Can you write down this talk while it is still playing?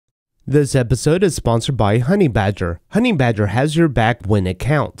This episode is sponsored by Honey Badger. Honey Badger has your back when it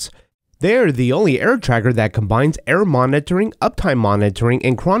counts. They are the only error tracker that combines error monitoring, uptime monitoring,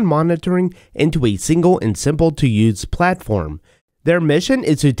 and cron monitoring into a single and simple to use platform. Their mission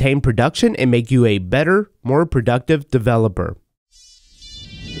is to attain production and make you a better, more productive developer.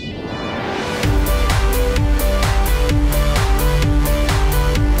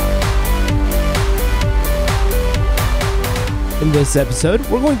 In this episode,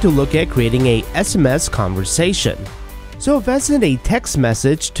 we're going to look at creating a SMS conversation. So if I send a text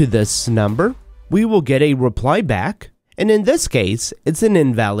message to this number, we will get a reply back, and in this case, it's an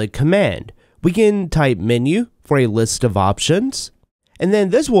invalid command. We can type menu for a list of options, and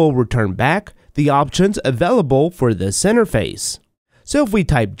then this will return back the options available for this interface. So if we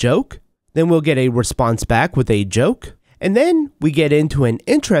type joke, then we'll get a response back with a joke, and then we get into an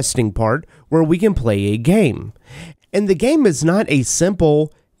interesting part where we can play a game. And the game is not a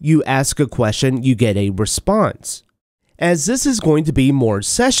simple, you ask a question, you get a response, as this is going to be more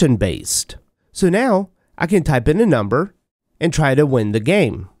session-based. So now, I can type in a number and try to win the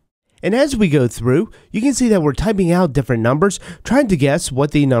game. And as we go through, you can see that we're typing out different numbers, trying to guess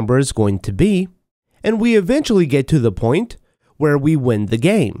what the number is going to be, and we eventually get to the point where we win the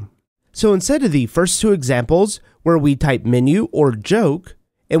game. So instead of the first two examples, where we type menu or joke,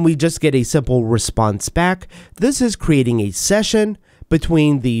 and we just get a simple response back, this is creating a session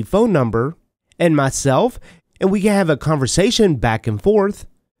between the phone number and myself, and we can have a conversation back and forth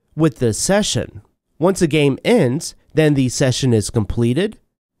with this session. Once the game ends, then the session is completed,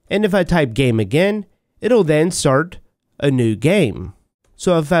 and if I type game again, it'll then start a new game.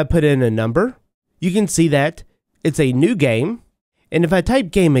 So if I put in a number, you can see that it's a new game, and if I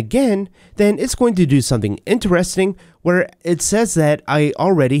type game again, then it's going to do something interesting where it says that I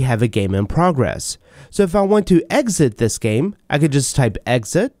already have a game in progress. So if I want to exit this game, I could just type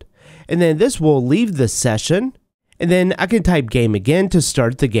exit, and then this will leave the session, and then I can type game again to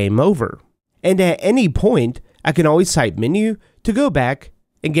start the game over. And at any point, I can always type menu to go back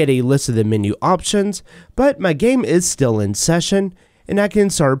and get a list of the menu options, but my game is still in session, and I can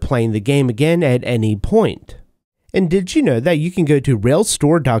start playing the game again at any point. And did you know that you can go to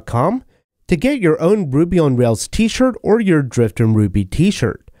railsstore.com to get your own Ruby on Rails t-shirt or your Drift in Ruby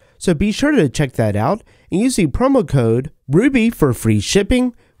t-shirt? So be sure to check that out and use the promo code RUBY for free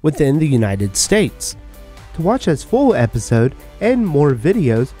shipping within the United States. To watch this full episode and more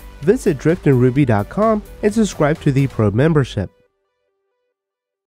videos, visit driftinruby.com and subscribe to the Pro membership.